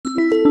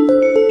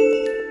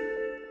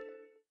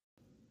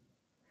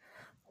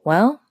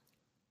Well,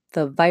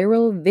 the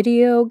viral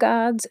video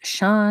gods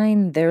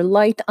shine their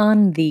light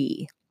on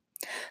thee.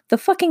 The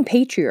fucking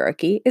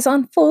patriarchy is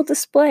on full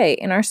display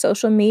in our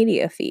social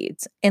media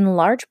feeds, in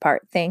large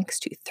part thanks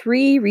to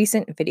 3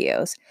 recent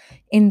videos.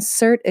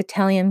 Insert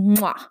Italian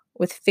mwah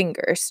with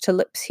fingers to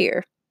lips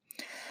here.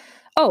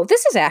 Oh,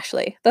 this is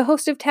Ashley, the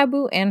host of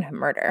Taboo and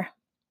Murder.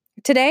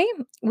 Today,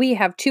 we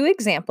have 2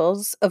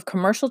 examples of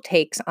commercial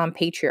takes on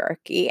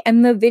patriarchy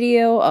and the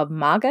video of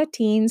MAGA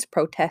teens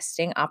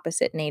protesting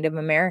opposite Native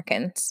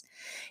Americans.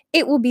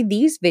 It will be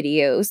these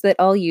videos that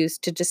I'll use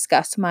to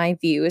discuss my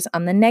views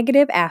on the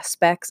negative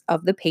aspects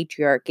of the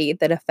patriarchy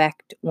that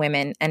affect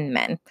women and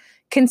men.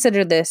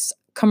 Consider this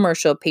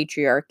commercial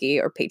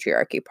patriarchy or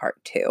patriarchy part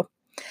 2.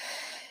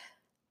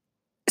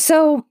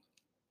 So,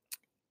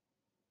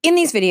 in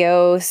these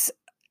videos,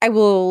 I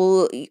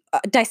will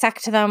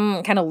dissect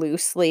them kind of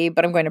loosely,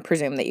 but I'm going to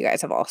presume that you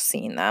guys have all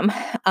seen them.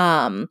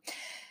 The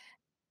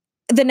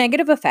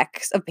negative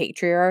effects of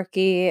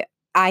patriarchy,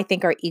 I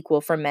think, are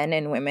equal for men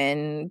and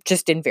women,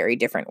 just in very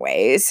different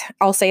ways.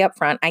 I'll say up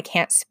front, I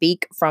can't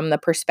speak from the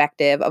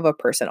perspective of a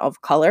person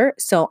of color,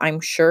 so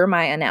I'm sure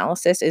my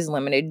analysis is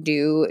limited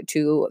due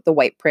to the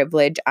white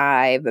privilege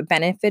I've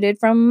benefited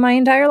from my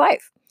entire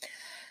life.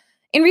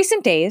 In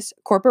recent days,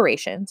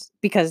 corporations,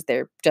 because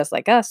they're just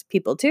like us,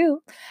 people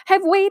too,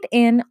 have weighed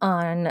in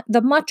on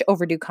the much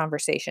overdue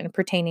conversation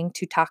pertaining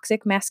to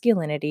toxic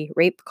masculinity,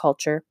 rape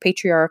culture,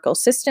 patriarchal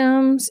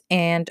systems,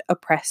 and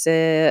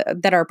oppressive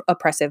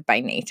by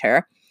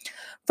nature.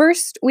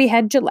 First, we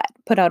had Gillette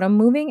put out a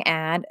moving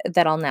ad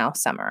that I'll now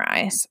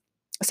summarize.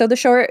 So the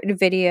short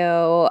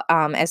video,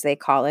 as they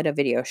call it, a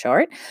video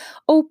short,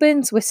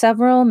 opens with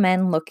several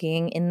men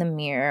looking in the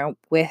mirror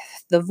with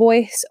the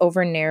voice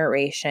over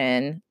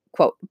narration,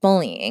 quote,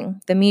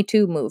 bullying, the Me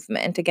Too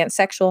movement against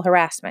sexual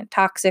harassment,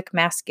 toxic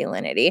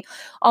masculinity.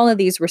 All of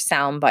these were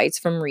sound bites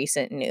from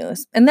recent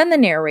news. And then the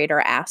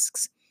narrator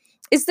asks,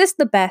 is this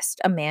the best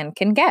a man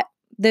can get?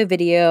 The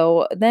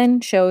video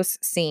then shows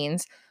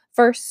scenes.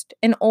 First,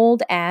 an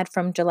old ad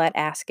from Gillette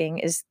asking,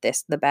 is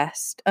this the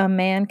best a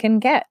man can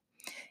get?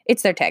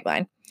 It's their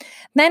tagline.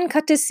 Then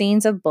cut to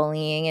scenes of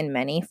bullying in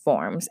many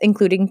forms,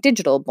 including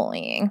digital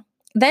bullying.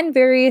 Then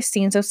various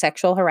scenes of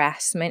sexual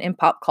harassment in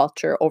pop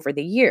culture over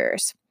the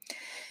years.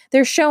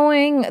 They're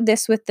showing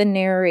this with the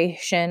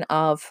narration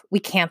of, we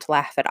can't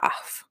laugh it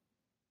off.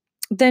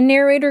 The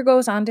narrator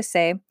goes on to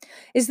say,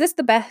 is this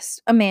the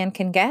best a man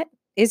can get?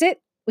 Is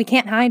it? We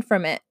can't hide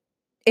from it.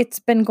 It's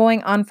been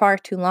going on far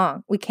too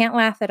long. We can't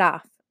laugh it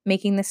off,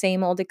 making the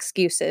same old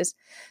excuses.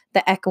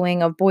 The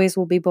echoing of boys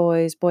will be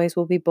boys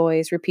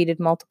repeated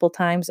multiple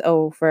times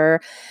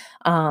over,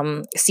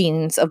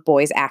 scenes of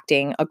boys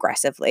acting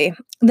aggressively.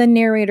 The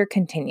narrator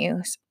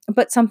continues,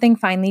 but something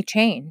finally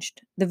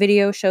changed. The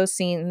video shows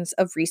scenes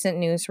of recent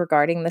news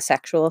regarding the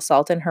sexual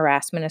assault and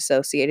harassment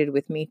associated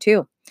with Me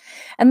Too.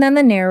 And then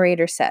the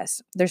narrator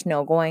says, there's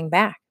no going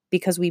back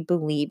because we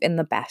believe in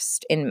the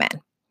best in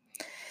men.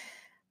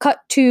 Cut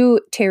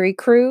to Terry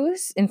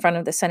Crews in front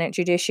of the Senate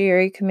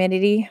Judiciary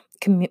Committee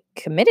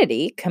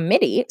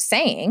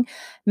saying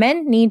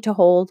men need to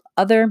hold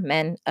other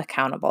men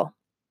accountable.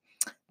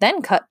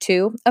 Then cut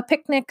to a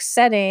picnic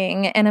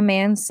setting and a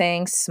man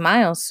saying,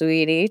 smile,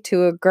 sweetie,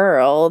 to a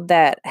girl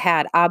that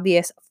had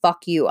obvious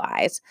fuck you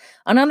eyes.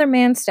 Another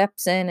man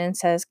steps in and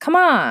says, come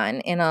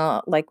on, in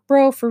a like,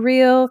 bro, for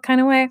real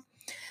kind of way.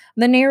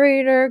 The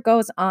narrator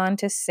goes on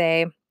to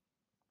say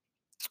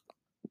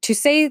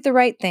the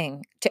right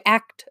thing, to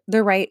act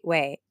the right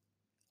way,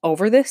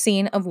 over the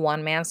scene of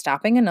one man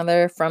stopping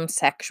another from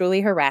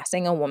sexually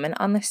harassing a woman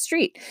on the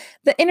street.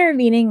 The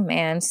intervening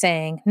man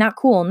saying, not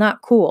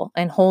cool,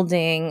 and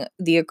holding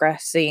the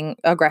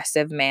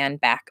aggressive man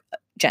back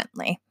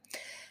gently.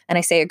 And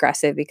I say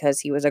aggressive because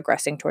he was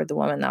aggressing toward the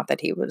woman, not that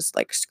he was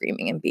like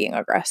screaming and being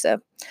aggressive.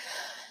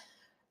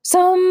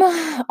 Some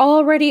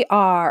already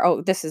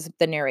are, this is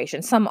the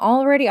narration. Some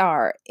already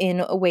are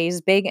in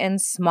ways big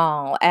and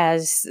small,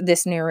 as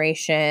this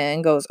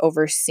narration goes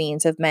over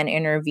scenes of men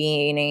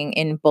intervening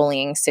in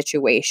bullying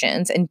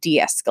situations and de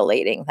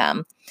escalating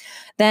them.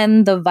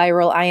 Then the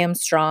viral I Am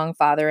Strong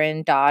father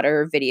and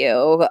daughter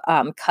video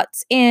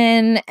cuts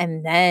in,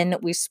 and then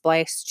we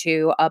splice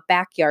to a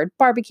backyard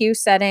barbecue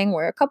setting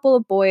where a couple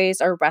of boys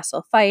are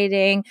wrestle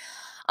fighting.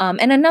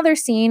 And another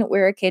scene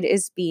where a kid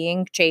is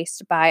being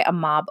chased by a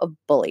mob of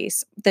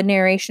bullies. The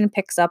narration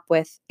picks up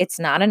with, it's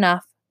not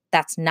enough.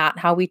 That's not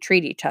how we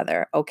treat each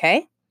other,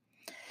 okay?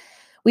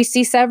 We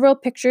see several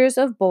pictures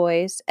of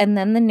boys, and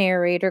then the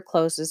narrator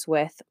closes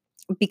with,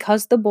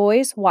 because the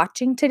boys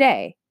watching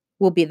today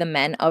will be the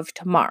men of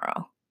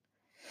tomorrow.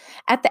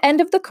 At the end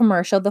of the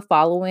commercial, the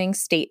following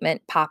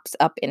statement pops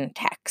up in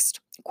text,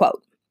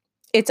 quote,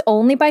 it's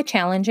only by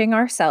challenging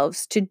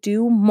ourselves to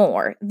do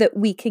more that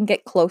we can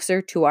get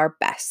closer to our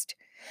best.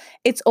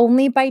 It's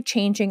only by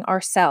changing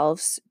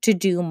ourselves to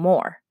do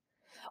more.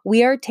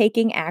 We are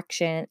taking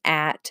action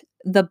at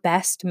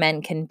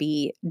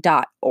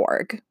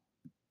thebestmencanbe.org.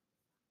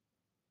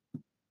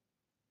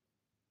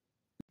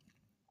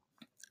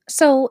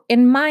 So,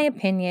 in my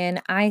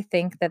opinion, I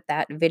think that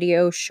that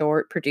video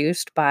short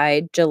produced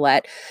by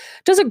Gillette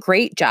does a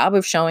great job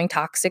of showing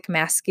toxic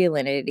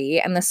masculinity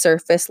and the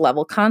surface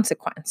level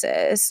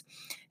consequences.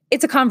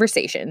 It's a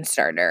conversation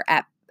starter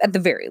at the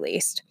very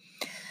least.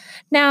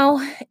 Now,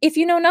 if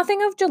you know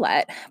nothing of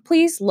Gillette,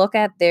 please look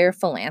at their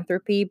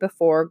philanthropy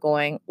before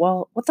going,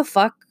 well, what the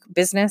fuck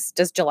business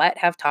does Gillette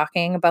have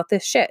talking about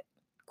this shit?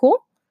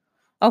 Cool?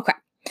 Okay.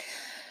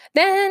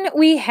 Then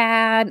we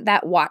had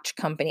that watch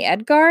company,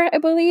 Edgar, I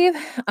believe,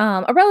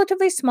 a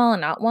relatively small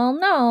and not well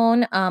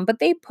known, but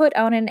they put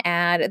out an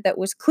ad that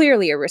was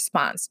clearly a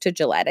response to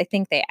Gillette. I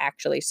think they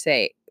actually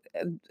say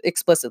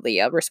explicitly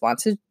a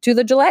response to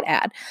the Gillette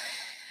ad.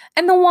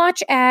 And the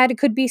watch ad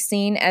could be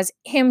seen as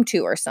him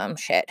too or some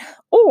shit.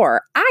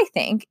 Or I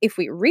think if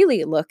we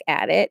really look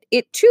at it,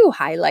 it too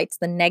highlights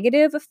the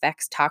negative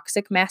effects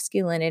toxic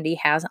masculinity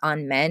has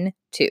on men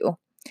too.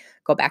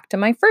 Go back to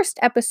my first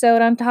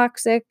episode on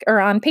toxic or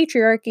on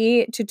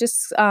patriarchy to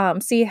just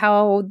see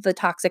how the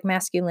toxic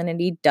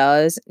masculinity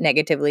does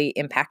negatively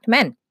impact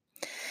men.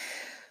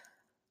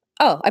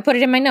 Oh, I put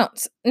it in my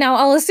notes. Now,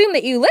 I'll assume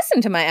that you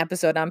listened to my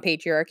episode on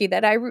patriarchy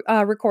that I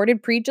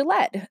recorded pre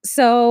Gillette.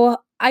 So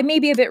I may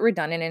be a bit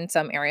redundant in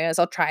some areas.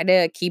 I'll try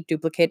to keep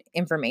duplicate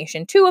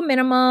information to a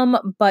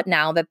minimum. But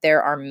now that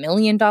there are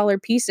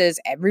 $1,000,000 pieces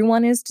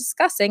everyone is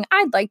discussing,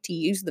 I'd like to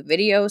use the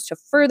videos to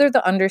further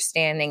the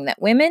understanding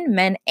that women,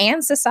 men,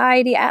 and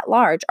society at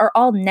large are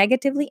all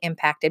negatively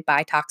impacted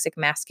by toxic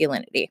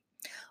masculinity.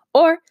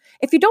 Or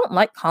if you don't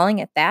like calling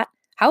it that,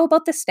 how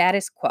about the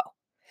status quo?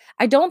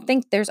 I don't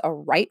think there's a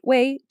right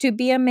way to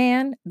be a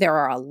man. There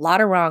are a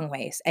lot of wrong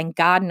ways, and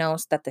God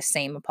knows that the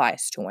same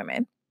applies to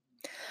women.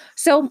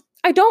 So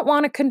I don't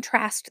want to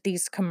contrast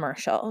these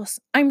commercials.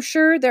 I'm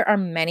sure there are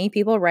many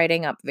people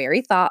writing up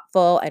very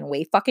thoughtful and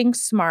way fucking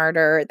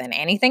smarter than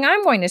anything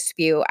I'm going to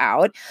spew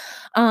out.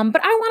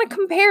 But I want to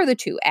compare the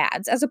two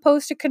ads as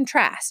opposed to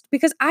contrast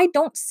because I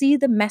don't see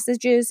the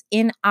messages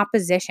in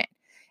opposition.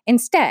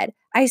 Instead,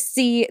 I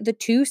see the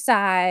two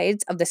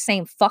sides of the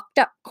same fucked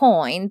up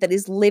coin that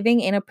is living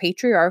in a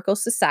patriarchal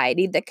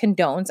society that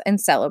condones and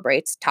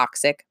celebrates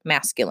toxic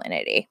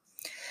masculinity.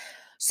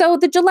 So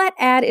the Gillette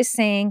ad is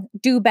saying,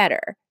 do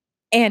better.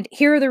 And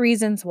here are the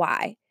reasons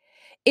why.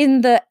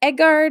 In the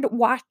Eggard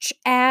watch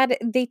ad,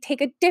 they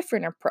take a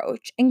different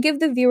approach and give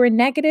the viewer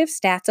negative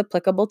stats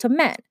applicable to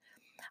men.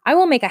 I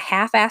will make a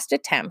half-assed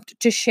attempt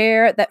to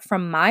share that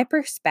from my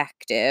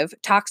perspective,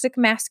 toxic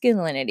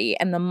masculinity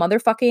and the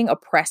motherfucking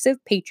oppressive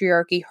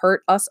patriarchy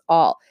hurt us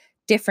all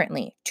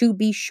differently, to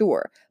be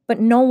sure, but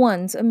no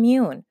one's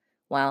immune.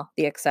 Well,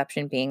 the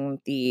exception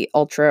being the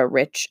ultra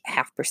rich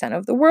 0.5%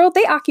 of the world.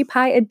 They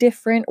occupy a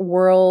different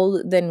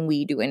world than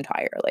we do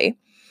entirely.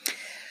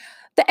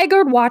 The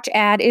Eggard Watch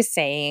ad is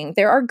saying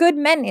there are good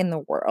men in the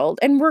world,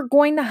 and we're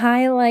going to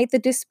highlight the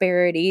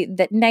disparity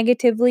that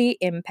negatively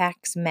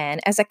impacts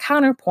men as a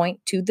counterpoint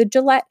to the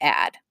Gillette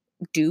ad.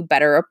 Do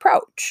better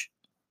approach.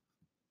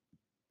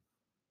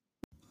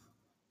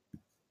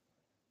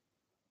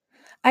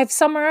 I've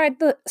summarized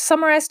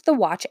the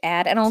watch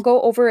ad and I'll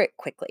go over it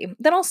quickly.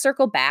 Then I'll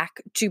circle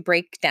back to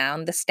break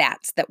down the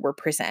stats that were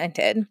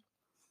presented.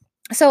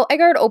 So,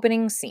 Eggard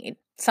opening scene.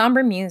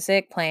 Somber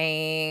music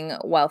playing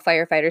while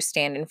firefighters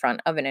stand in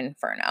front of an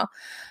inferno.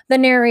 The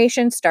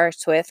narration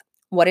starts with,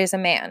 what is a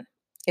man?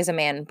 Is a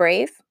man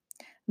brave?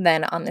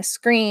 Then on the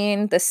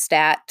screen, the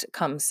stat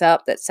comes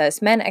up that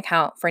says men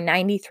account for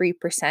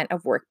 93%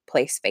 of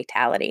workplace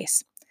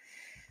fatalities.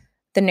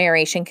 The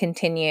narration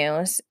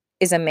continues,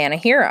 is a man a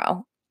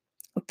hero?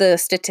 The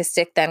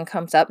statistic then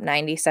comes up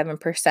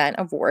 97%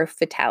 of war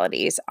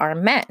fatalities are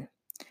men.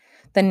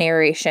 The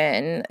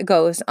narration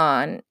goes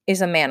on,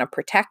 is a man a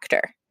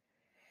protector?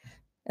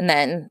 And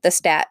then the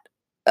stat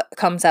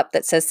comes up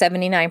that says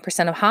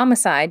 79% of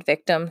homicide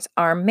victims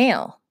are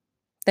male.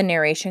 The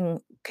narration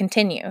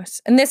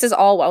continues. And this is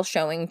all while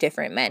showing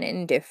different men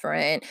in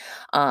different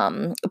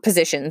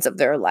positions of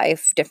their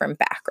life, different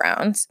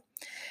backgrounds.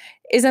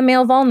 Is a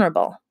male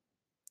vulnerable?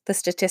 The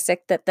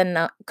statistic that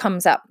then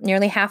comes up,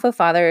 nearly half of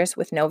fathers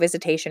with no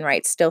visitation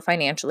rights still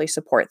financially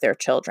support their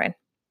children.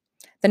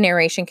 The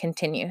narration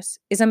continues.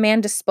 Is a man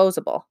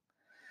disposable?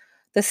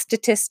 The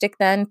statistic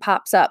then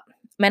pops up.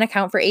 Men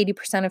account for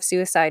 80% of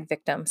suicide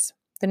victims.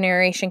 The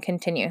narration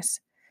continues.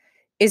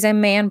 Is a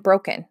man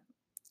broken?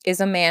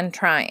 Is a man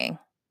trying?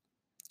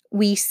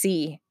 We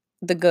see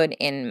the good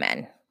in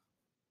men.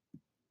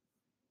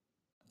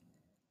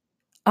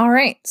 All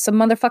right, some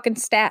motherfucking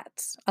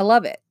stats. I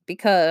love it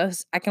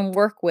because I can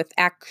work with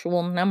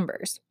actual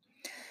numbers.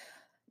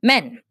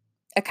 Men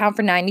account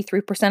for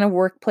 93% of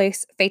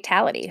workplace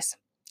fatalities.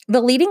 The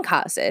leading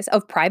causes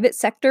of private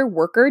sector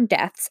worker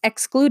deaths,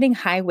 excluding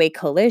highway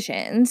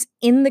collisions,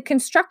 in the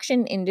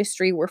construction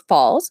industry were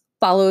falls,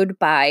 followed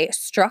by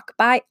struck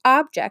by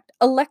object,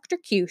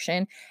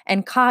 electrocution,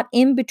 and caught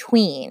in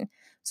between,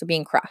 so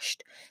being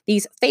crushed.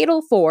 These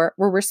fatal four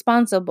were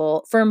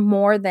responsible for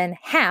more than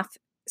half,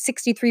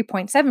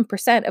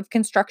 63.7% of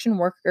construction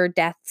worker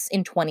deaths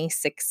in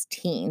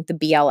 2016, the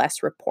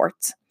BLS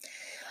reports.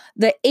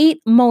 The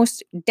 8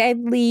 most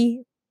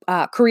deadly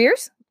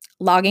careers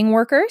Logging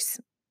workers,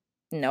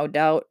 no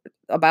doubt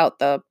about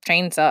the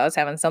chainsaws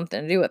having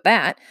something to do with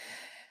that.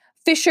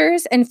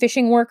 Fishers and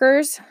fishing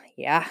workers,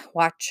 yeah,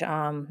 watch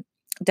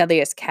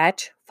Deadliest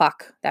Catch.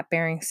 Fuck, that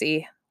Bering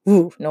Sea.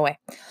 Ooh, no way.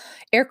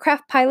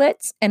 Aircraft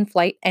pilots and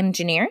flight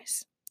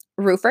engineers.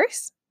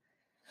 Roofers.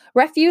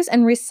 Refuse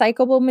and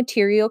recyclable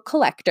material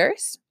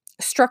collectors.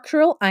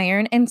 Structural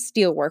iron and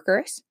steel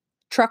workers.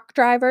 Truck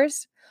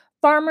drivers.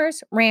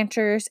 Farmers,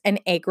 ranchers, and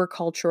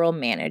agricultural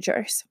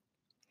managers.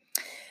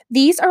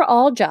 These are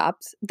all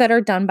jobs that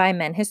are done by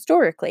men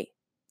historically.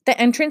 The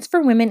entrance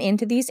for women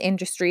into these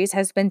industries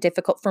has been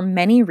difficult for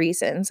many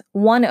reasons,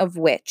 one of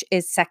which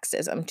is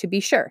sexism, to be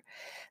sure.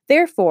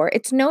 Therefore,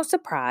 it's no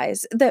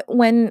surprise that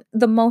when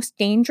the most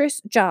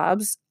dangerous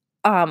jobs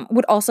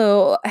would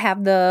also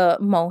have the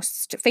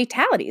most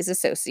fatalities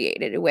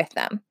associated with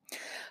them.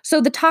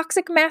 So, the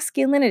toxic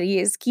masculinity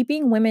is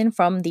keeping women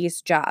from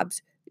these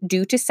jobs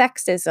due to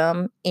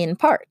sexism in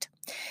part,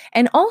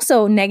 and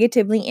also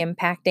negatively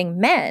impacting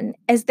men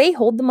as they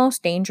hold the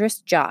most dangerous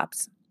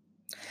jobs.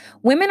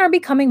 Women are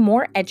becoming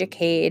more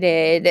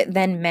educated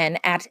than men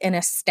at an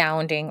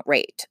astounding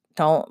rate.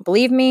 Don't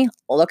believe me?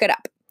 Look it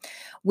up.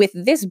 With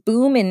this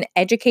boom in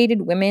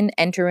educated women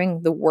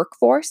entering the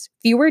workforce,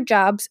 fewer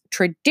jobs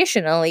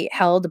traditionally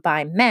held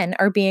by men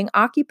are being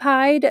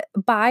occupied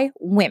by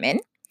women,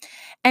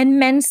 and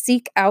men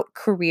seek out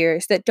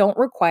careers that don't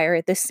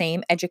require the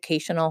same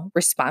educational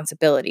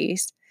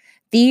responsibilities.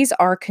 These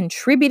are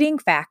contributing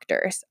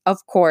factors,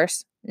 of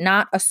course,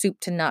 not a soup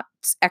to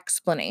nuts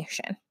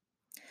explanation.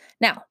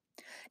 Now,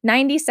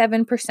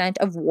 97%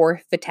 of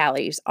war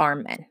fatalities are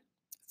men.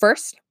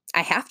 First,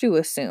 I have to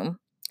assume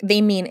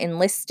they mean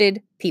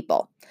enlisted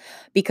people,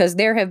 because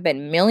there have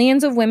been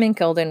millions of women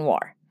killed in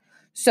war.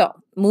 So,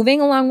 moving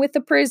along with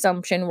the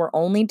presumption we're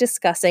only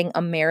discussing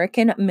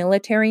American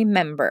military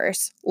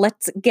members,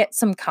 let's get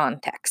some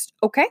context,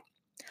 okay?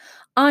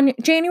 On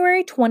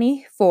January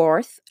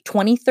 24th,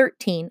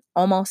 2013,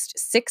 almost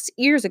 6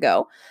 years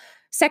ago,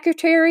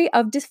 Secretary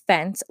of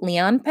Defense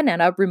Leon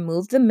Panetta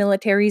removed the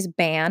military's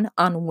ban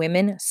on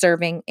women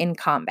serving in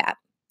combat.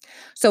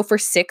 So, for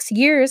 6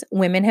 years,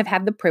 women have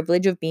had the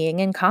privilege of being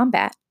in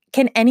combat.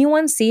 Can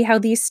anyone see how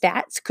these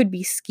stats could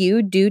be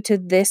skewed due to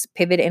this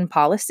pivot in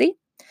policy?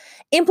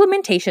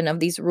 Implementation of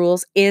these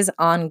rules is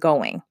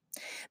ongoing.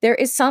 There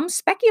is some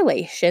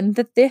speculation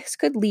that this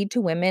could lead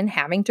to women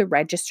having to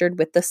register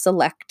with the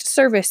Select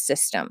Service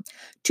system.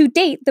 To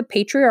date, the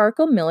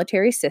patriarchal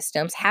military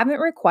systems haven't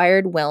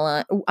required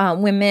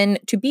women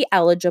to be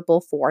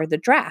eligible for the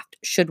draft,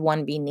 should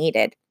one be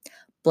needed.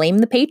 Blame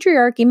the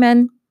patriarchy,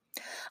 men.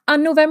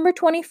 On November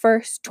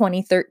 21st,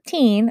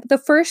 2013, the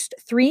first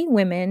 3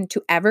 women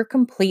to ever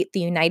complete the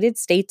United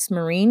States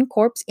Marine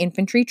Corps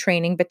Infantry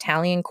Training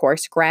Battalion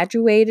course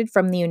graduated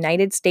from the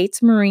United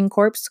States Marine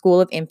Corps School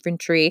of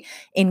Infantry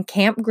in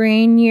Camp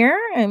Grazier,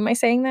 am I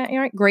saying that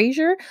right?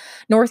 Grazier,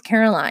 North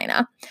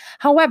Carolina.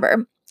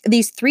 However,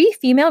 these 3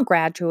 female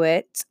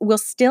graduates will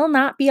still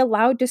not be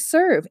allowed to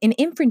serve in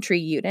infantry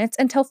units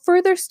until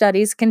further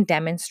studies can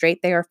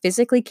demonstrate they are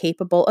physically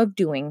capable of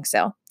doing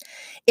so.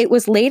 It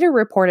was later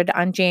reported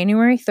on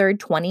January 3rd,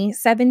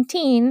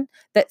 2017,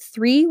 that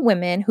 3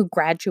 women who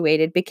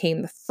graduated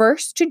became the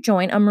first to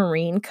join a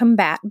Marine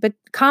combat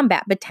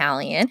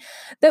battalion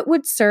that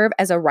would serve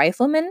as a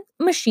rifleman,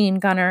 machine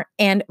gunner,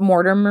 and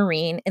mortar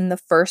Marine in the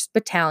 1st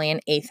Battalion,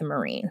 8th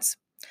Marines.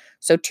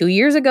 So 2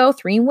 years ago,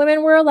 3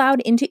 women were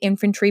allowed into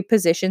infantry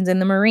positions in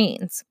the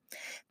Marines.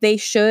 They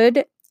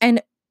should,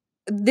 and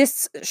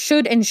this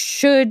should and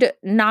should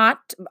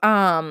not,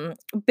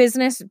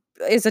 business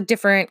is a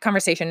different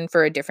conversation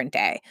for a different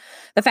day.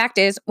 The fact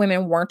is,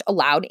 women weren't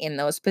allowed in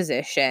those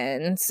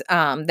positions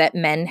that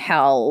men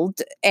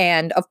held,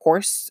 and of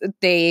course,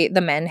 the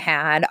men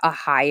had a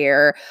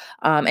higher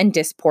and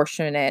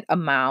disproportionate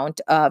amount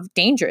of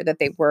danger that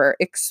they were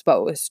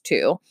exposed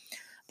to.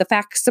 The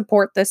facts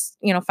support this,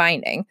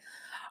 finding.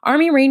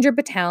 Army Ranger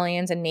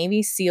battalions and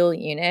Navy SEAL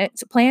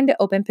units plan to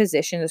open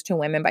positions to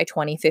women by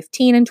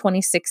 2015 and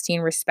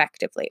 2016,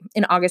 respectively.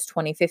 In August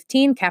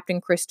 2015,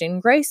 Captain Kristen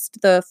Grace,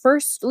 the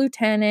first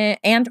lieutenant,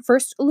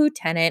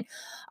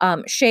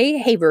 Shay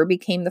Haver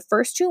became the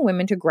first 2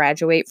 women to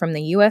graduate from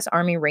the U.S.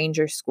 Army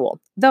Ranger School,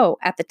 though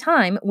at the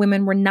time,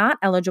 women were not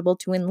eligible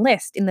to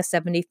enlist in the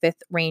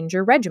 75th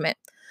Ranger Regiment.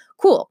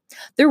 Cool.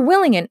 They're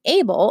willing and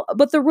able,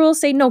 but the rules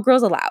say no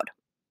girls allowed.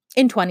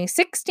 In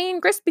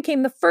 2016, Grist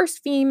became the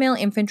first female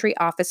infantry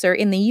officer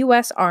in the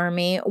U.S.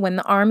 Army when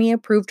the Army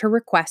approved her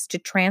request to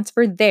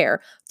transfer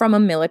there from a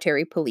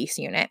military police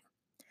unit.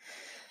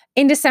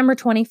 In December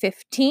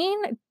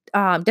 2015,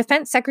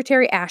 Defense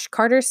Secretary Ash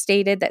Carter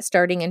stated that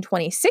starting in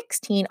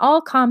 2016, all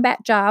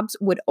combat jobs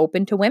would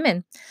open to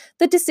women.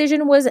 The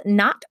decision was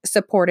not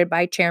supported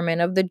by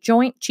Chairman of the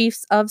Joint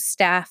Chiefs of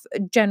Staff,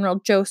 General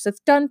Joseph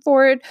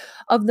Dunford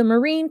of the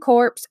Marine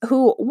Corps,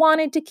 who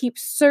wanted to keep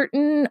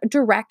certain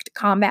direct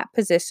combat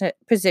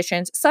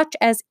positions, such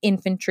as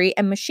infantry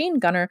and machine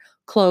gunner,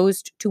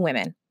 closed to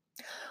women.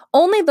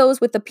 Only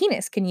those with a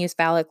penis can use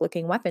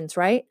phallic-looking weapons,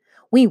 right?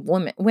 We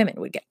women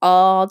would get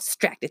all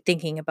distracted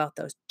thinking about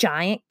those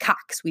giant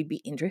cocks we'd be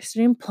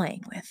interested in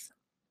playing with.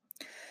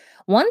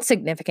 One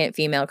significant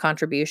female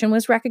contribution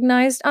was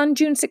recognized on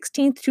June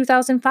 16th,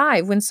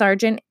 2005, when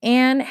Sergeant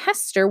Ann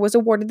Hester was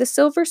awarded the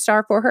Silver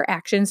Star for her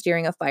actions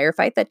during a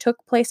firefight that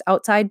took place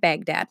outside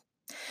Baghdad.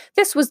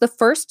 This was the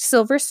first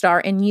Silver Star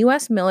in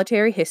U.S.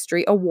 military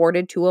history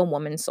awarded to a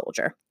woman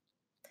soldier.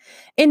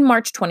 In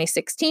March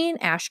 2016,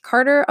 Ash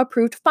Carter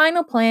approved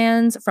final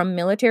plans from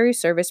military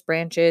service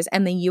branches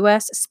and the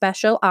U.S.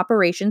 Special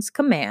Operations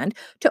Command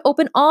to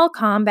open all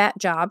combat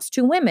jobs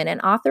to women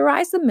and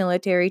authorize the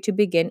military to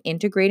begin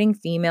integrating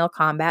female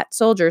combat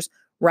soldiers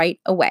right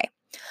away.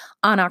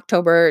 On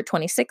October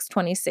 26,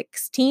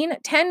 2016,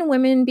 10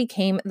 women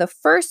became the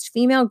first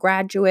female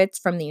graduates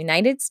from the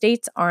United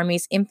States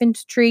Army's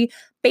Infantry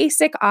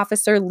Basic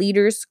Officer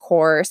Leaders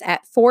Course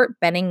at Fort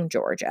Benning,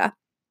 Georgia.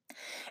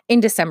 In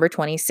December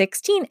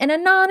 2016, an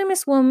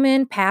anonymous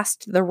woman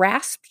passed the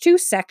RASP 2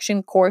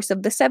 section course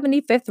of the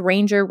 75th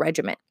Ranger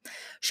Regiment.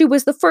 She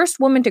was the first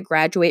woman to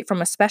graduate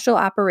from a Special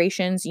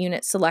Operations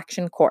Unit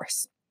selection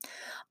course.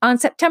 On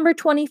September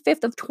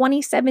 25th of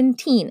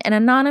 2017, an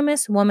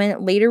anonymous woman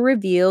later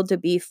revealed to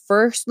be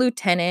First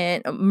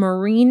Lieutenant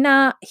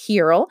Marina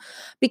Heerl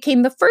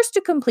became the first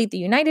to complete the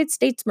United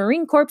States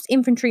Marine Corps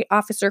Infantry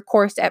Officer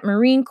course at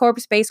Marine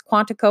Corps Base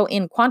Quantico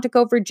in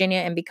Quantico, Virginia,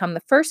 and become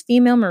the first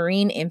female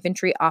Marine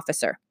infantry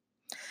officer.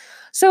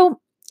 So,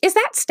 is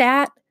that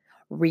stat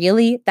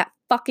really that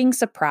fucking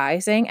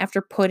surprising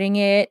after putting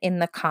it in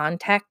the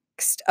context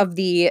of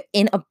the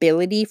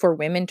inability for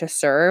women to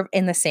serve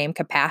in the same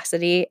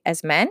capacity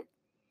as men?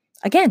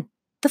 Again,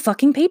 the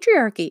fucking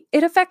patriarchy.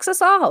 It affects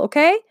us all,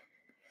 okay?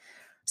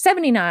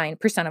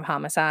 79% of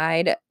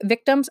homicide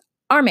victims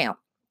are male.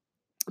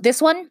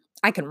 This one,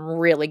 I can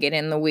really get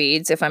in the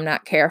weeds if I'm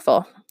not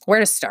careful.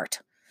 Where to start?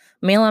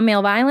 Male on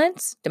male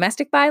violence?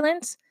 Domestic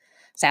violence?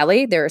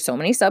 Sadly, there are so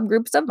many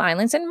subgroups of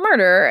violence and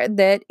murder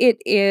that it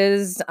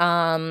is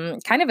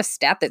kind of a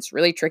stat that's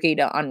really tricky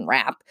to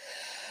unwrap.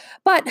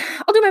 But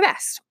I'll do my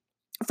best.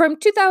 From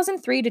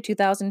 2003 to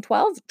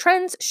 2012,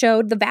 trends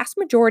showed the vast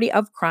majority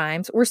of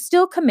crimes were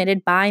still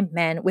committed by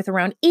men, with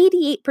around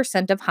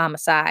 88% of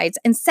homicides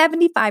and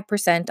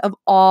 75% of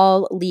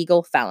all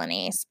illegal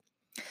felonies,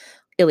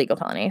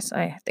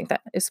 I think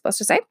that is supposed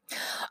to say.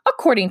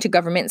 According to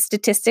government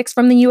statistics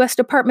from the U.S.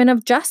 Department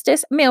of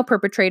Justice, male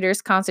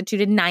perpetrators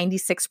constituted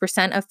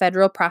 96% of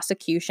federal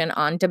prosecution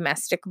on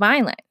domestic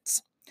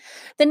violence.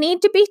 The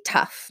need to be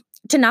tough,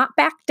 to not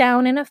back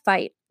down in a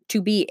fight,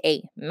 to be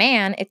a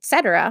man,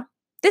 etc.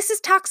 This is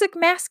toxic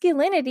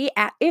masculinity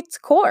at its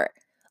core,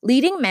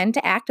 leading men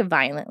to act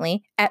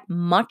violently at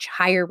much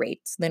higher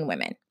rates than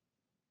women.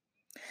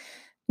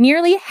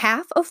 Nearly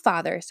half of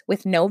fathers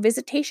with no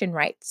visitation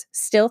rights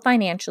still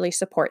financially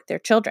support their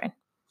children.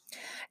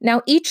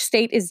 Now, each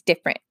state is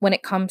different when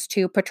it comes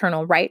to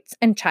paternal rights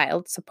and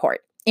child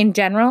support. In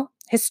general,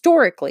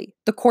 historically,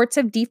 the courts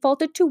have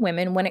defaulted to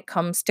women when it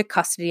comes to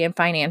custody and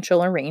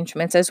financial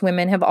arrangements, as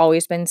women have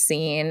always been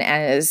seen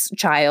as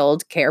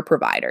child care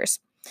providers.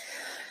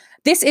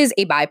 This is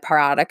a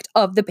byproduct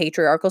of the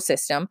patriarchal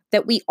system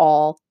that we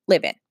all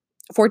live in.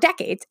 For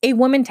decades, a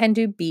woman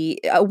tended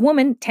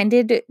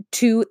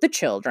to the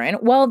children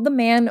while the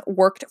man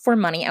worked for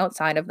money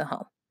outside of the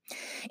home.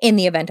 In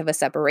the event of a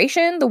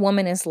separation, the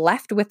woman is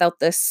left without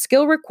the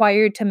skill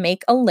required to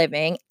make a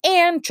living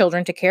and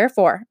children to care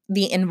for.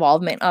 The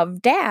involvement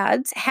of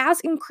dads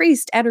has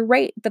increased at a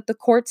rate that the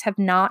courts have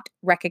not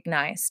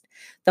recognized.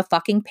 The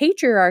fucking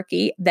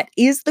patriarchy that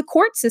is the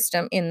court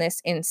system in this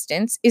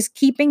instance is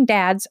keeping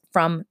dads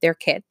from their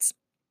kids.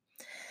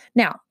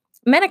 Now,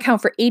 men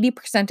account for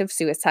 80% of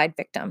suicide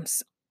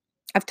victims.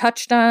 I've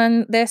touched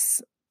on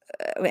this.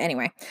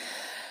 Anyway,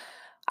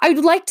 I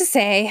would like to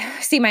see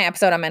my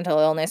episode on mental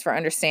illness for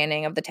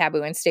understanding of the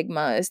taboo and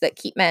stigmas that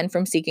keep men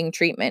from seeking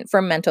treatment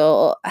for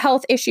mental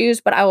health issues,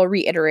 but I will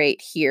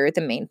reiterate here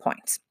the main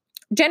points.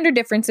 Gender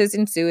differences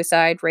in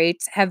suicide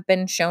rates have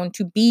been shown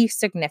to be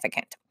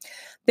significant.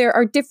 There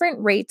are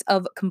different rates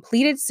of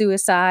completed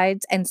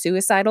suicides and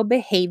suicidal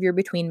behavior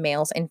between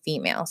males and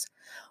females.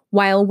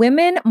 While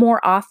women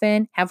more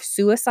often have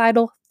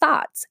suicidal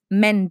thoughts,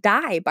 men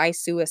die by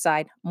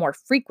suicide more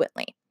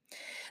frequently.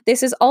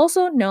 This is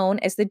also known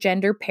as the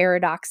gender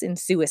paradox in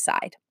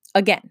suicide.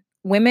 Again,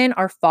 women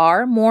are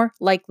far more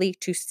likely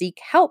to seek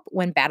help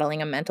when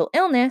battling a mental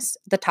illness.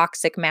 The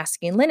toxic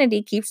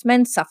masculinity keeps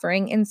men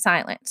suffering in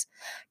silence.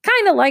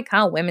 Kind of like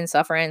how women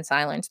suffer in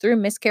silence through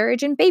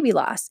miscarriage and baby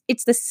loss.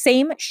 It's the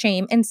same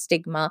shame and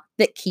stigma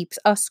that keeps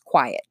us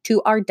quiet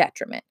to our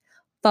detriment.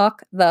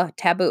 Fuck the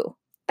taboo.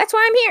 That's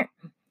why I'm here.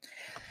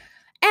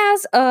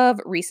 As of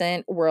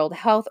recent World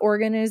Health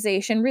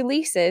Organization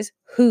releases,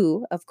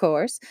 WHO, of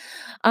course,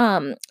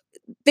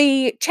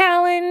 the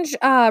challenges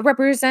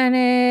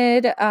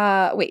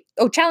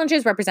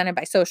represented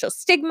by social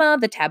stigma,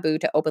 the taboo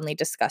to openly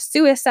discuss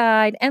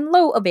suicide, and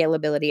low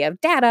availability of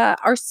data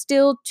are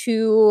still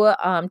to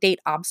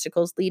date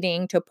obstacles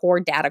leading to poor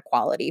data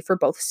quality for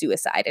both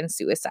suicide and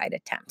suicide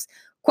attempts.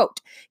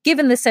 Quote,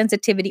 given the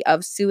sensitivity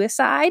of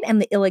suicide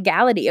and the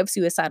illegality of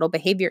suicidal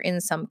behavior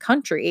in some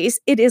countries,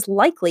 it is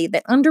likely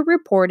that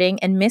underreporting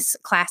and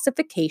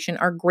misclassification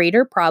are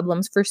greater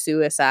problems for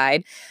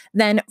suicide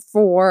than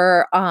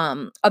for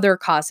other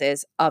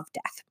causes of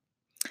death.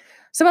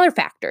 Some other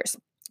factors.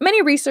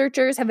 Many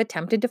researchers have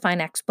attempted to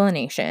find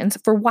explanations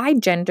for why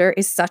gender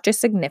is such a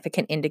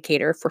significant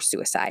indicator for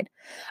suicide.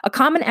 A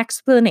common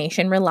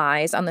explanation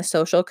relies on the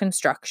social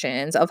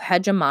constructions of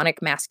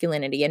hegemonic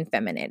masculinity and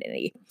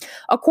femininity.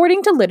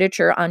 According to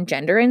literature on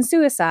gender and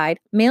suicide,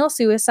 male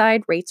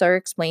suicide rates are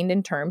explained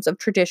in terms of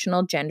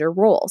traditional gender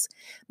roles.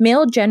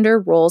 Male gender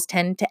roles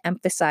tend to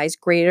emphasize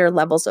greater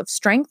levels of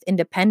strength,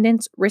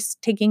 independence,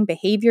 risk-taking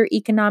behavior,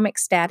 economic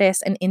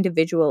status, and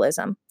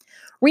individualism.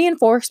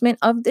 Reinforcement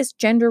of this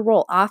gender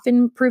role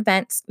often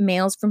prevents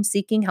males from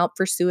seeking help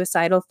for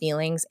suicidal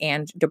feelings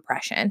and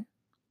depression.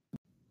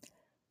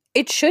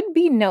 It should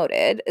be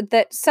noted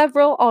that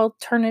several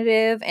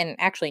alternative and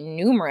actually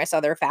numerous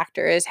other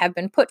factors have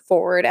been put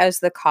forward as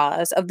the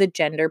cause of the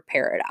gender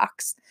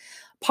paradox.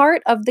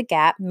 Part of the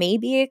gap may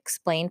be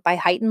explained by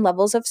heightened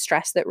levels of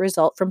stress that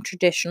result from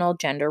traditional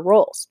gender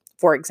roles.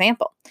 For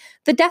example,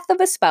 the death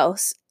of a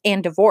spouse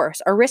and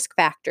divorce are risk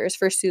factors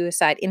for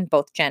suicide in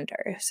both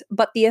genders,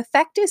 but the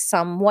effect is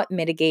somewhat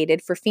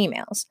mitigated for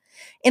females.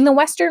 In the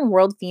Western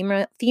world,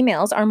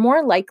 females are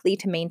more likely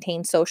to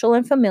maintain social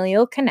and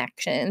familial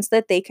connections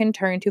that they can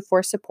turn to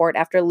for support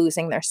after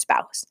losing their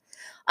spouse.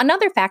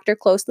 Another factor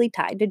closely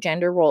tied to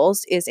gender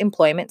roles is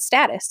employment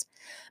status.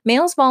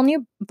 Males'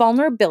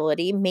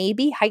 vulnerability may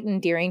be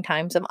heightened during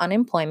times of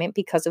unemployment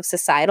because of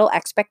societal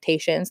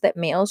expectations that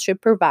males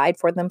should provide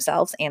for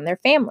themselves and their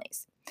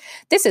families.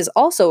 This is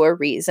also a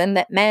reason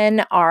that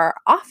men are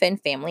often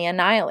family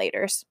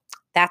annihilators.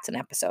 That's an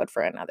episode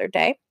for another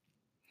day.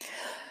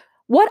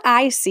 What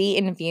I see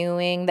in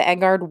viewing the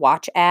Eggard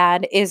Watch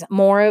ad is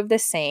more of the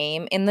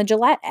same in the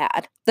Gillette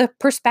ad. The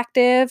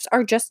perspectives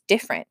are just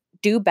different.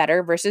 Do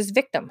better versus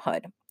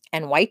victimhood.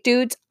 And white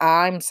dudes,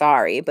 I'm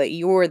sorry, but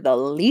you're the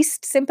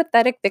least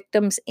sympathetic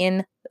victims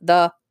in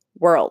the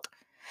world.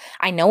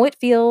 I know it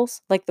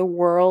feels like the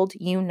world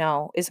you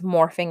know is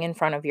morphing in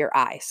front of your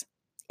eyes.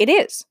 It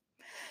is.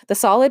 The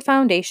solid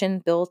foundation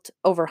built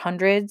over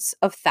hundreds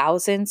of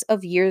thousands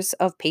of years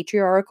of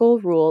patriarchal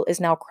rule is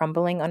now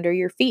crumbling under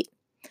your feet.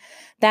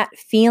 That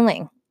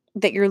feeling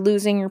that you're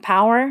losing your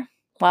power,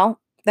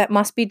 well, that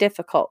must be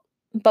difficult.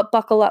 But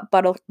buckle up,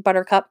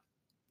 Buttercup.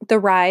 The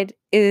ride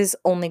is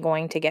only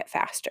going to get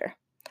faster.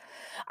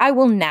 I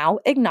will now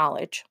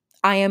acknowledge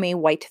I am a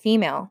white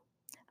female.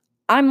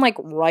 I'm like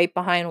right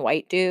behind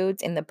white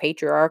dudes in the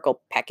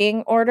patriarchal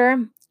pecking order.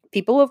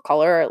 People of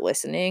color are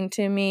listening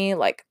to me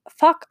like,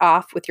 fuck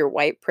off with your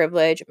white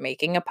privilege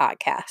making a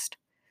podcast.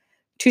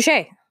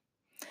 Touche.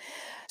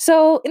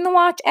 So, in the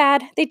Watch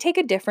ad, they take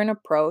a different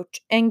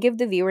approach and give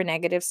the viewer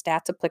negative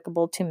stats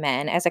applicable to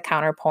men as a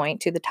counterpoint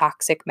to the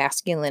toxic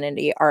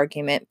masculinity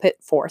argument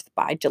put forth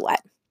by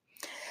Gillette.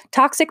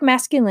 Toxic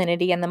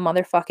masculinity and the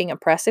motherfucking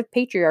oppressive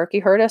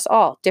patriarchy hurt us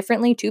all,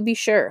 differently to be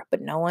sure,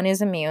 but no one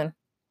is immune.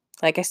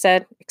 Like I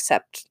said,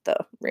 except the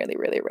really,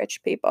 really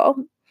rich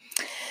people.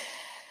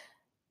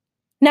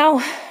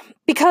 Now,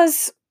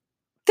 because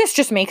this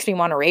just makes me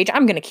want to rage,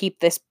 I'm going to keep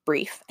this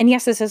brief. And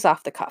yes, this is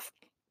off the cuff.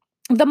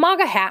 The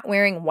MAGA hat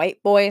wearing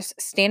white boys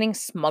standing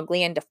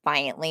smugly and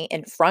defiantly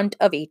in front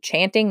of a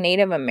chanting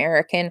Native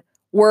American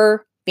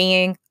were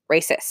being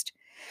racist.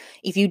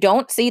 If you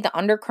don't see the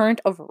undercurrent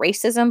of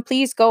racism,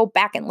 please go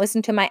back and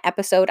listen to my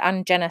episode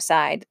on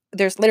genocide.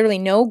 There's literally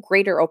no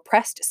greater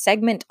oppressed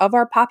segment of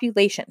our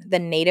population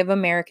than Native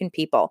American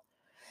people.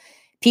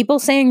 People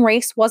saying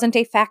race wasn't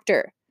a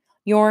factor.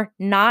 You're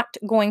not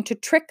going to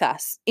trick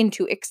us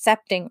into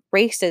accepting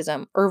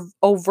racism or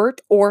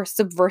overt or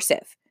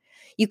subversive.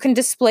 You can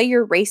display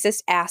your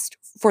racist ass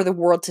for the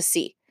world to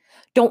see.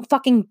 Don't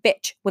fucking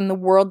bitch when the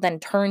world then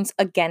turns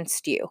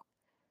against you.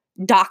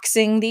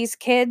 Doxing these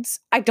kids,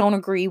 I don't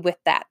agree with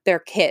that. They're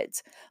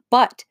kids.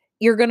 But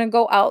you're going to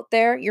go out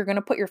there, you're going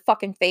to put your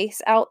fucking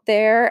face out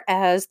there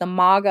as the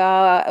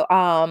MAGA,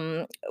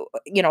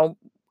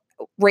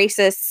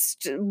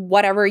 racist,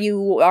 whatever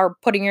you are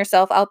putting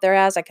yourself out there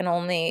as. I can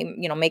only,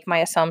 make my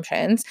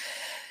assumptions.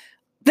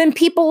 Then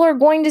people are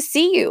going to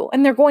see you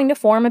and they're going to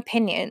form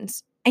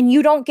opinions. And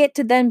you don't get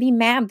to then be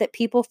mad that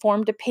people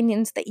formed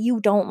opinions that you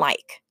don't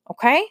like,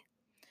 okay?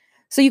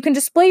 So you can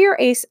display your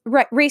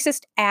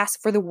racist ass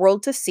for the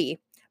world to see,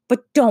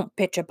 but don't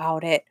bitch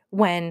about it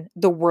when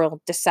the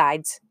world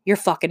decides you're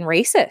fucking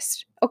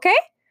racist, okay?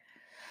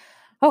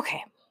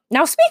 Okay.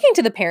 Now, speaking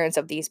to the parents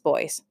of these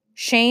boys,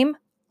 shame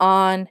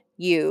on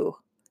you.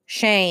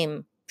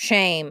 Shame,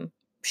 shame,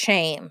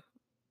 shame.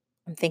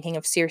 I'm thinking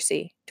of Circe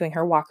doing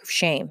her walk of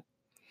shame.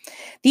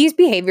 These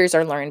behaviors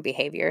are learned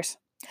behaviors.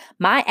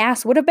 My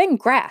ass would have been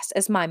grass,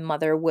 as my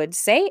mother would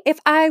say, if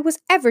I was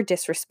ever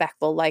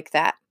disrespectful like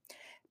that.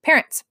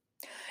 Parents,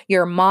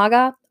 your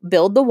MAGA,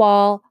 build the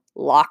wall,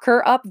 lock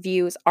her up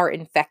views are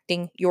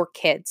infecting your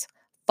kids.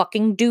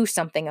 Fucking do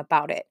something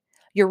about it.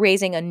 You're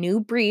raising a new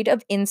breed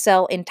of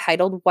incel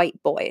entitled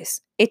white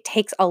boys. It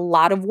takes a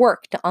lot of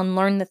work to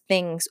unlearn the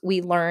things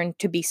we learn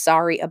to be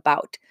sorry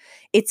about.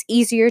 It's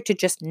easier to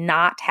just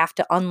not have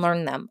to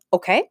unlearn them,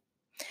 okay?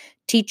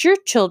 Teach your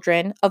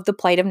children of the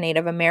plight of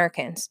Native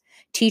Americans.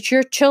 Teach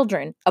your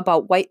children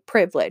about white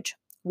privilege.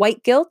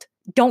 White guilt?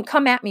 Don't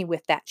come at me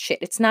with that shit.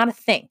 It's not a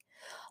thing.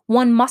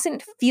 One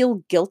mustn't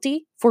feel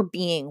guilty for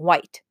being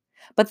white.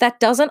 But that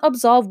doesn't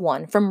absolve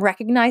one from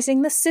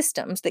recognizing the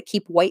systems that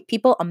keep white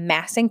people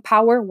amassing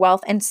power,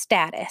 wealth, and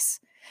status.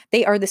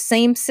 They are the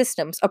same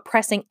systems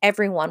oppressing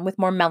everyone with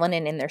more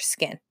melanin in their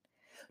skin.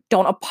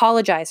 Don't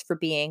apologize for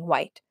being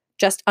white.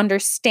 Just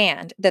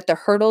understand that the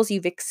hurdles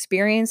you've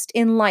experienced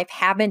in life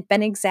haven't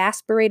been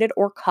exasperated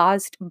or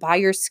caused by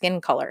your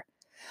skin color.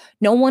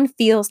 No one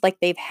feels like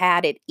they've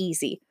had it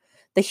easy.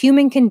 The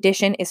human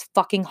condition is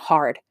fucking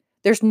hard.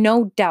 There's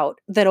no doubt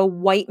that a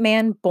white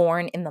man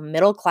born in the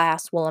middle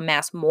class will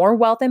amass more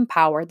wealth and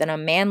power than a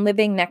man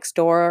living next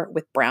door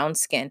with brown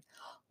skin.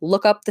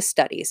 Look up the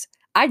studies.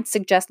 I'd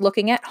suggest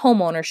looking at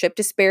homeownership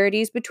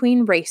disparities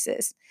between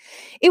races.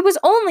 It was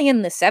only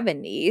in the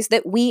 70s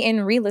that we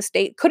in real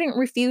estate couldn't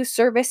refuse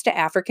service to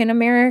African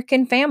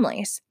American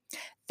families.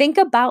 Think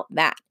about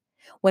that.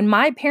 When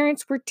my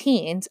parents were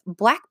teens,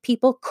 Black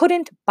people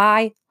couldn't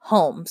buy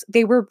homes.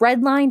 They were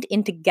redlined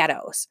into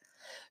ghettos.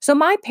 So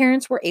my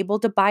parents were able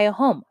to buy a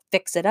home,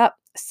 fix it up,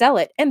 sell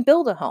it, and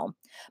build a home.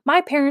 My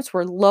parents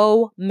were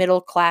low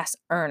middle class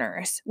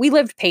earners. We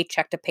lived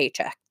paycheck to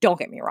paycheck, don't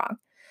get me wrong.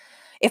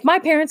 If my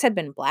parents had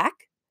been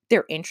Black,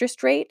 their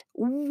interest rate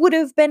would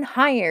have been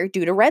higher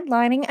due to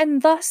redlining,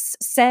 and thus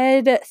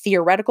said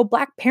theoretical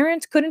Black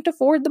parents couldn't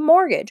afford the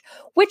mortgage,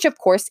 which of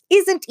course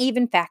isn't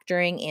even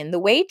factoring in the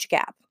wage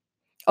gap.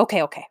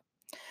 Okay.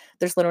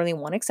 There's literally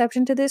one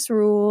exception to this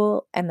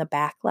rule, and the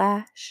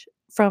backlash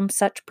from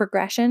such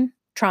progression: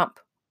 Trump.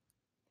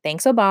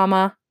 Thanks,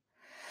 Obama.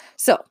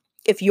 So,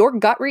 if your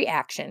gut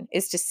reaction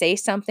is to say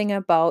something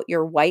about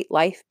your white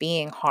life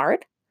being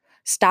hard,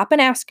 stop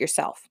and ask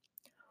yourself,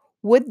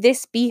 would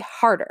this be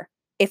harder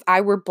if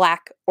I were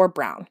Black or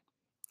brown?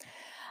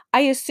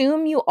 I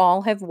assume you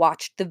all have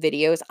watched the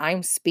videos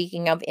I'm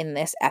speaking of in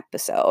this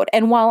episode,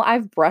 and while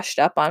I've brushed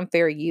up on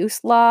fair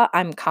use law,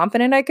 I'm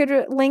confident I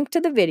could link to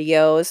the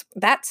videos.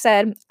 That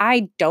said,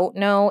 I don't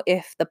know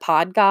if the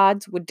pod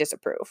gods would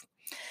disapprove.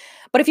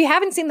 But if you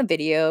haven't seen the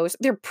videos,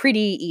 they're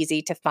pretty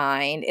easy to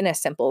find in a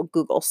simple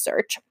Google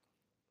search.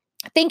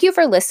 Thank you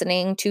for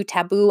listening to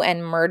Taboo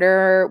and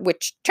Murder,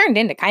 which turned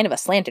into kind of a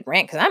slanted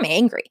rant because I'm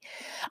angry.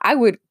 I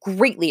would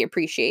greatly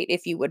appreciate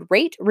if you would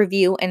rate,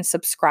 review, and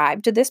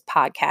subscribe to this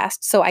podcast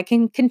so I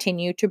can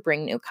continue to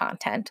bring new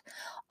content.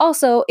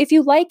 Also, if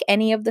you like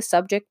any of the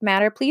subject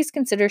matter, please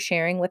consider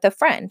sharing with a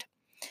friend.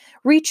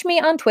 Reach me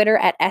on Twitter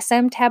at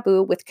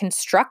smtaboo with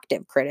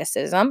constructive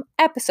criticism,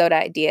 episode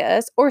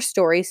ideas, or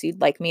stories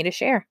you'd like me to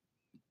share.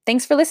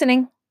 Thanks for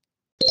listening.